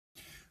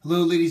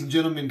Hello ladies and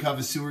gentlemen,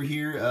 Connoisseur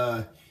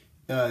here.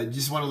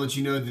 Just want to let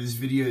you know that this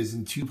video is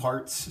in two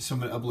parts, so I'm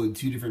going to upload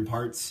two different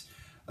parts.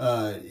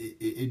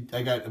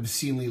 I got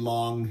obscenely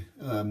long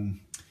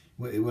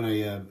when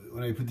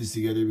I put this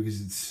together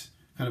because it's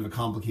kind of a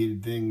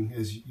complicated thing,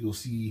 as you'll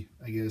see,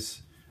 I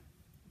guess.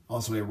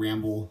 Also, I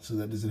ramble, so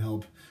that doesn't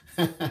help.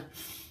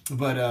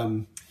 But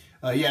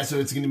yeah, so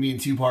it's going to be in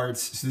two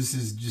parts. So this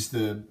is just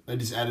I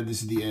just added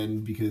this at the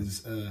end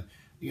because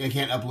I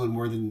can't upload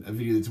more than a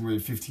video that's more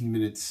than 15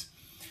 minutes.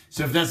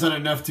 So if that's not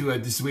enough to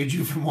dissuade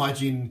you from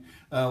watching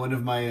one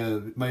of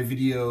my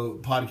video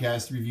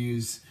podcast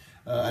reviews,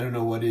 I don't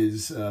know what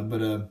is.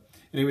 But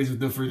anyways, with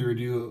no further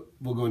ado,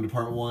 we'll go into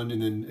part one, and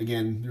then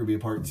again there will be a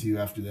part two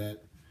after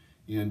that.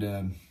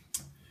 And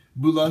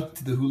bula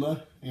to the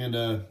hula, and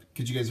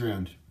catch you guys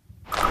around.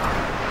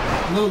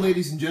 Hello,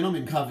 ladies and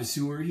gentlemen,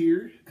 Connoisseur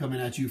here,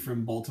 coming at you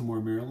from Baltimore,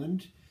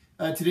 Maryland.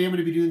 Today I'm going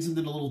to be doing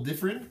something a little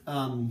different.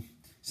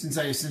 Since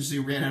I essentially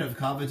ran out of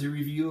kava to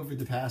review over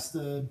the past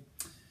a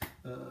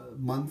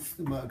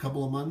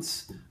couple of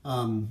months.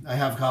 I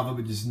have kava,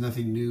 but just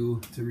nothing new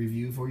to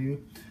review for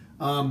you.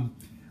 I'm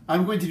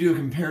going to do a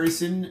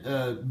comparison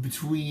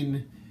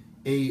between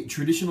a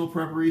traditional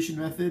preparation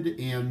method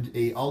and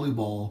a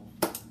AluBall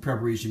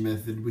preparation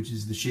method, which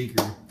is the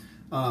shaker.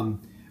 I'm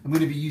going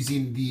to be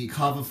using the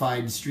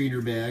kava-fied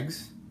strainer bag,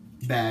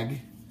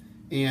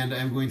 and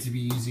I'm going to be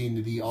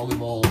using the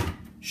AluBall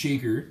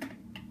shaker.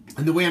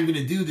 And the way I'm going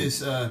to do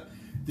this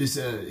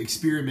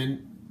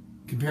experiment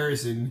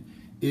comparison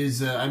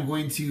is I'm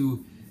going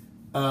to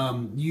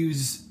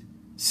use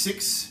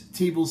 6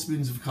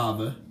 tablespoons of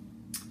kava,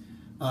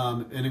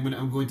 and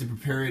I'm going to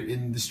prepare it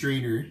in the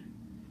strainer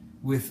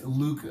with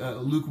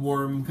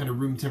lukewarm, kind of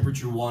room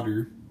temperature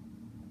water.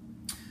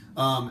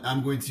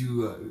 I'm going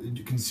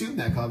to consume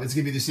that kava. It's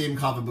going to be the same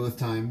kava both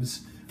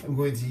times. I'm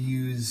going to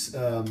use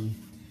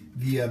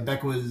the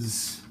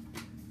Beckwith's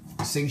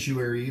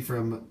Sanctuary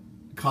from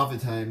Kava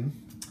Time.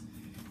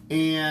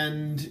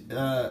 And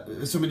so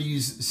I'm going to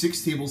use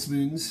 6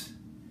 tablespoons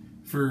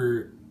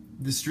for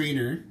the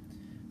strainer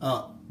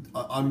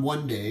on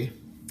one day,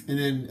 and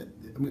then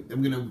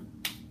I'm going to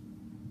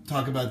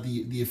talk about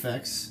the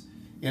effects,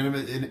 and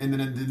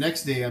then the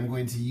next day I'm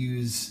going to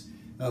use,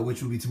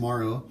 which will be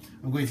tomorrow,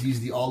 I'm going to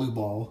use the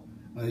AluBall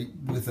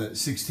with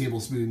 6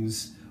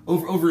 tablespoons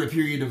over a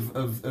period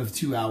of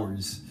 2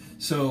 hours.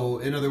 So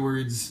in other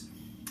words,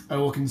 I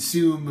will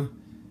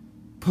consume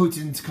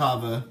potent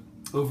kava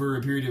over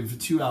a period of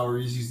 2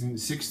 hours using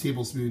 6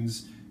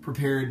 tablespoons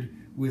prepared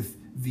with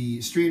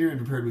the strainer and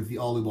prepared with the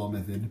AluBall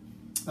method.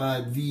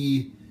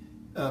 The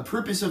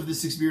purpose of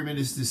this experiment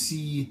is to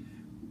see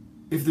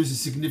if there's a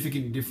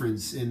significant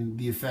difference in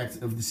the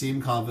effect of the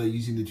same kava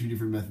using the two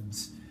different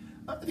methods.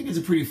 I think it's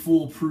a pretty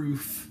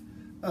foolproof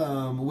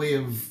way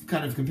of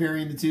kind of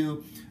comparing the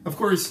two. Of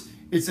course,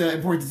 it's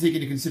important to take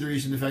into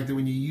consideration the fact that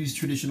when you use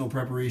traditional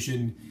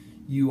preparation,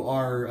 you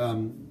are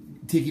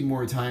taking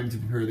more time to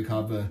prepare the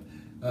kava.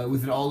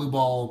 With an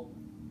AluBall,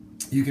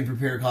 you can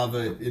prepare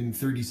kava in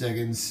 30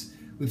 seconds.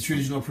 With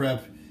traditional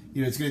prep,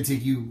 it's going to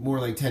take you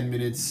more like 10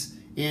 minutes,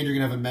 and you're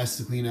going to have a mess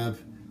to clean up,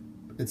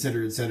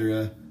 etc.,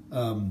 etc.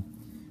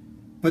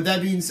 But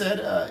that being said,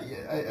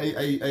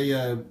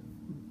 I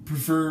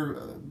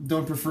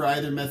don't prefer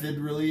either method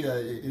really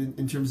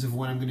in terms of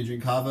when I'm going to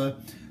drink kava.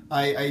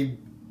 I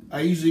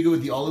usually go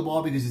with the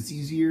AluBall because it's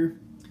easier,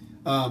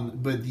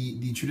 but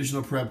the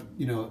traditional prep,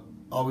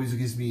 always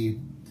gives me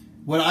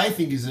what I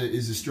think is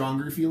a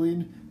stronger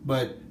feeling,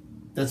 but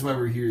that's why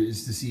we're here,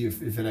 is to see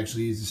if it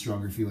actually is a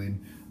stronger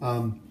feeling.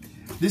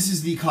 This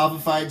is the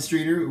kava-fied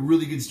strainer, a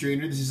really good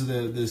strainer. This is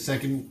the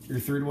second or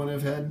third one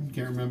I've had,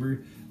 can't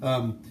remember.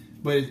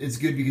 But it's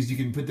good because you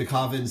can put the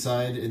kava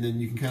inside, and then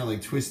you can kind of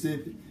like twist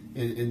it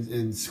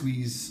and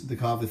squeeze the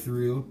kava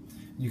through.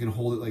 You can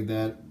hold it like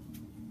that.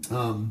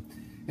 And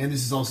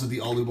this is also the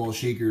AluBall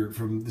shaker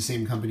from the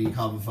same company,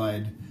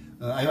 Kava-fied.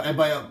 I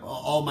buy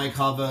all my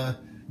kava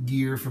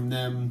gear from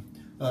them,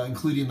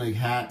 including like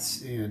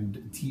hats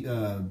and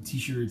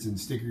t-shirts and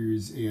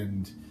stickers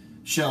and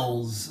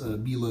shells,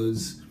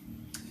 bilos.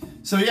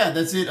 So yeah,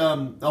 that's it.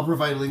 I'll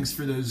provide links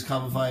for those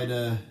kava-fied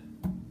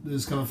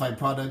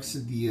products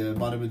at the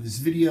bottom of this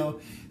video.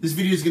 This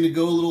video is going to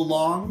go a little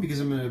long because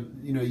I'm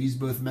going to use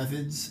both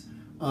methods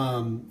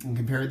and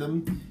compare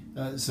them.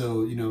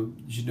 So you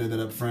should know that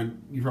up front.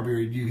 You probably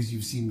already do because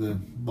you've seen the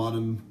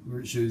bottom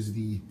where it shows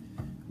the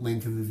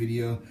length of the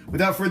video.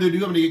 Without further ado,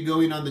 I'm going to get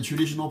going on the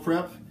traditional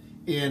prep,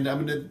 and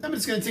I'm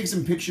just going to take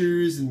some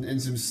pictures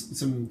and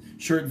some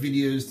short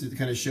videos to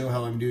kind of show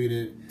how I'm doing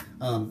it.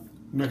 I'm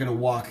not going to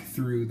walk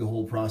through the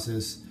whole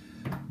process,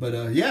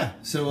 but yeah.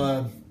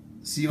 So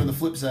see you on the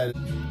flip side.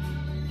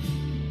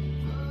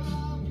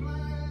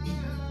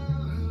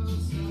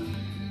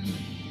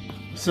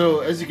 So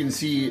as you can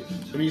see,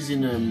 I'm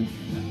using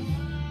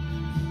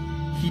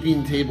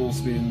heaping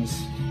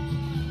tablespoons,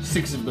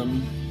 6 of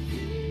them.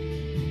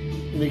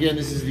 And again,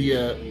 this is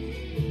the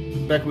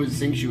Beckwith's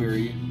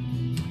Sanctuary.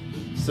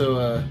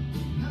 So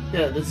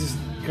yeah, this is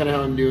kind of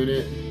how I'm doing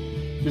it.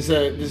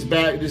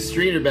 This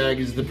strainer bag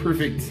is the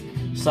perfect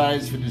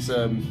size for this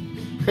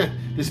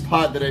this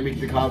pot that I make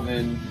the kava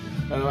in.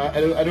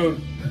 I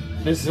don't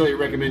necessarily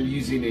recommend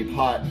using a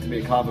pot to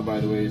make kava, by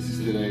the way. It's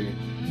just that I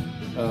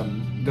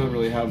don't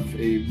really have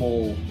a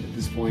bowl at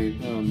this point,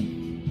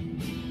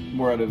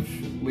 more out of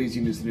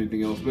laziness than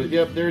anything else. But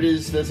yep, there it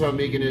is. That's how I'm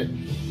making it.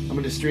 I'm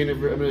going to strain it. I'm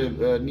going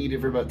to knead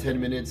it for about 10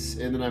 minutes,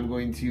 and then I'm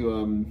going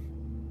to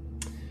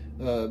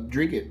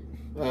drink it.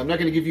 I'm not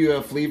going to give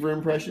you flavor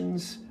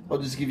impressions. I'll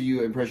just give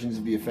you impressions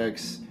of the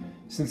effects,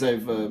 since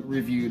I've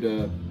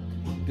reviewed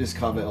this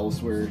kava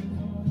elsewhere.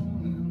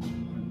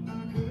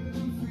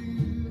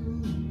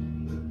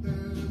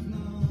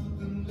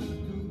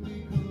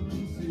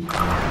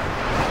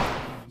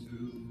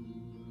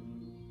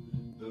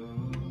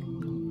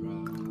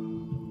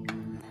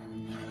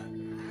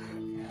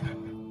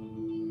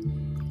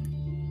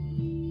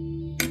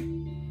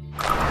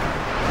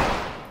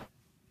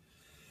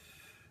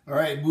 All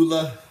right,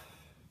 Bula.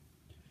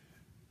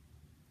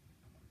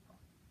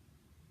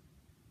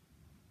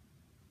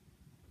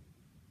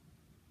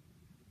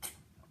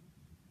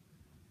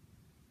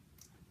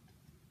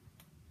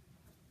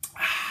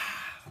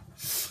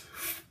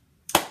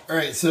 All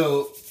right,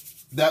 so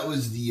that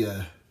was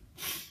the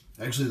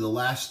actually the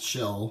last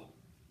shell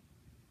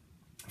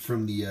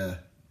from the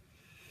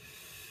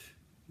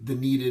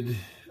kneaded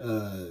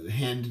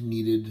hand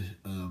kneaded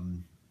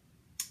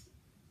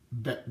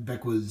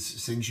Becqua's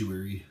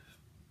Sanctuary,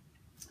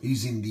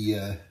 using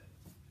the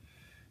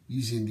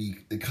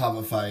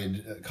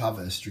kava-fied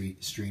kava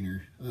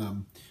strainer.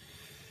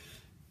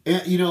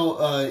 And you know,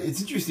 it's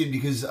interesting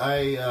because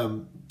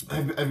I've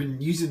been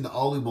using the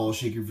AluBall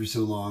shaker for so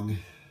long,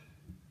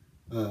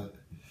 or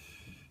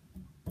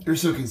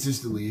so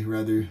consistently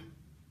rather,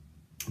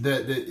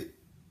 that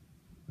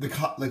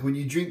like when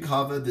you drink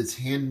kava that's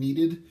hand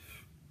kneaded,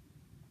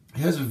 it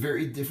has a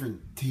very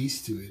different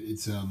taste to it.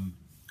 It's a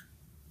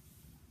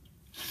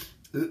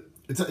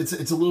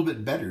little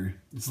bit better.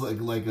 It's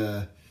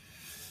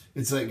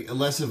like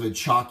less of a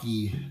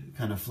chalky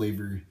kind of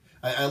flavor.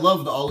 I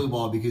love the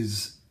AluBall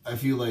because I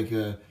feel like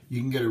you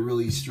can get a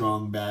really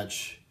strong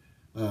batch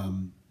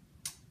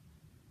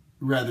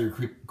rather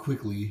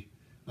quickly.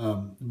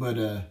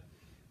 But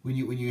when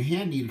you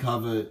hand knead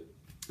kava,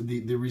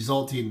 the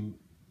resulting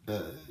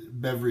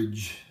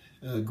beverage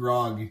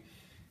grog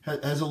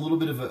has a little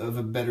bit of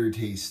a better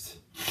taste.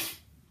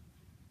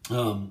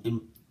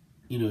 And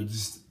you know,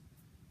 just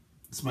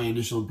it's my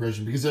initial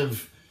impression, because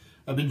I've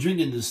been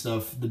drinking this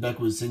stuff, the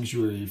Becqua's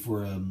Sanctuary,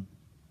 for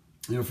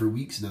for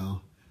weeks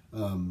now,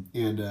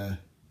 and I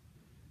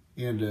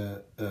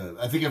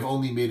think I've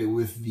only made it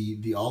with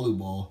the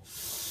AluBall.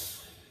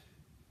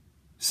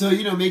 So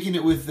making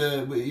it with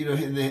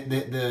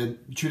the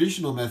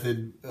traditional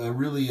method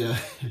really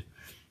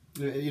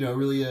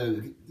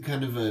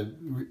kind of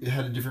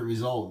had a different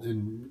result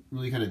and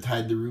really kind of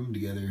tied the room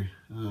together.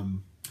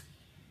 And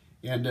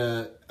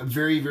I'm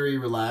very, very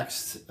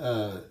relaxed.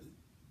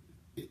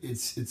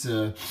 It's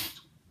the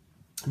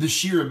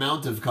sheer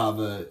amount of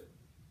kava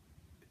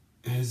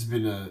has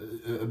been a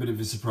bit of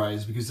a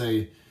surprise, because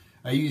I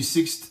use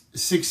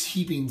six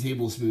heaping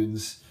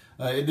tablespoons.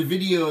 In the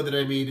video that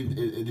I made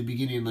at the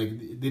beginning,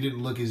 like, they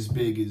didn't look as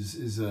big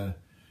as the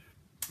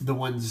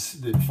ones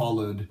that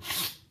followed,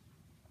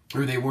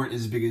 or they weren't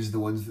as big as the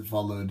ones that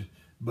followed.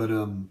 But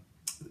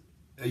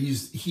I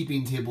used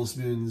heaping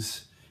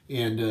tablespoons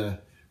and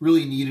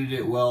really kneaded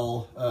it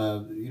well.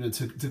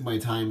 Took my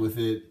time with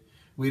it.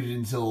 Waited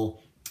until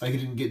I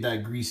didn't get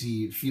that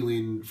greasy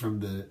feeling from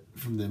the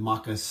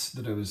macas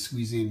that I was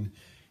squeezing,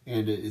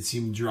 and it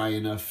seemed dry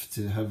enough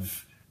to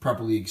have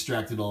properly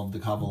extracted all of the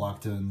kava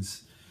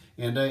lactones.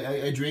 And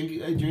I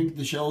drank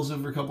the shells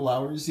over a couple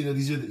hours.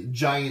 These are the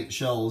giant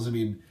shells. I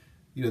mean,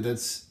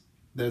 that's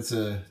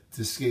to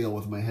scale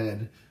with my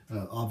head,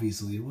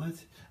 obviously.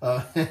 What?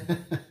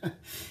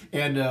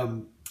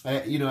 And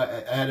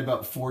I had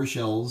about 4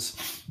 shells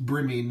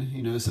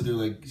brimming, so they're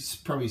like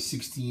probably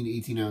 16,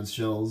 18 ounce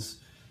shells.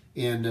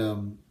 And,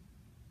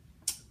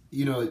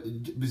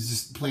 it was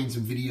just playing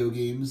some video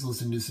games,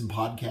 listening to some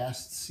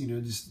podcasts,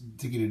 just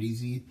taking it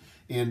easy.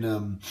 And,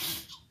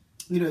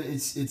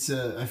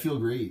 I feel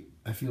great.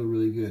 I feel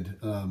really good.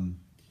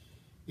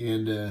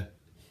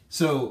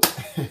 So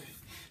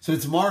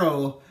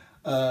tomorrow,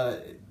 I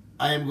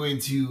am going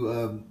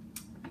to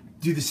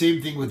do the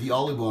same thing with the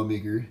AluBall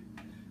maker.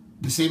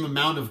 The same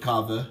amount of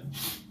kava.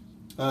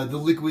 The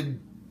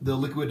liquid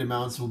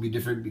amounts will be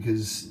different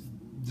because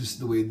just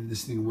the way that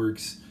this thing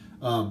works.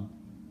 And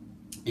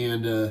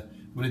I'm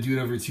going to do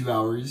it over 2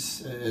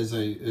 hours, as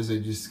I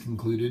just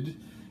concluded,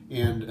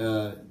 and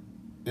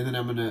then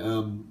I'm going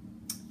to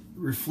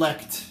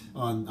reflect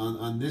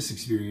on this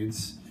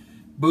experience,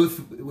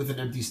 both with an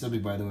empty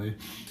stomach, by the way.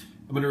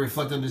 I'm going to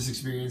reflect on this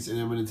experience,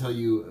 and I'm going to tell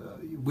you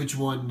which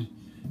one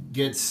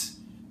gets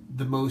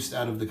the most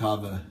out of the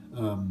kava.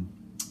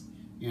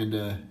 And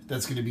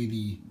that's going to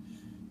be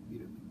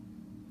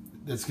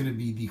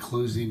the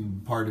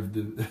closing part of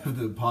the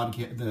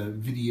podcast, the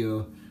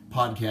video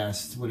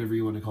podcast, whatever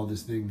you want to call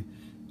this thing.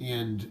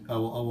 And I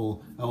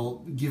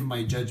will give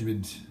my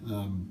judgment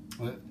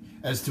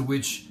as to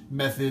which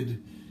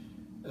method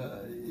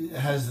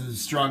has the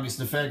strongest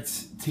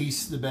effect,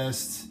 tastes the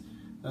best,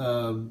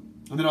 and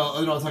then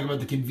I'll talk about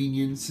the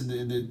convenience and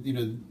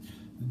the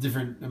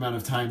different amount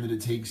of time that it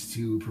takes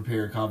to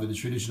prepare kava the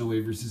traditional way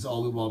versus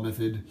AluBall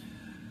method,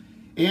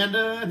 and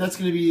that's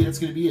gonna be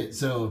it.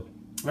 So,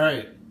 all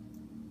right,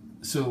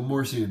 so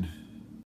more soon.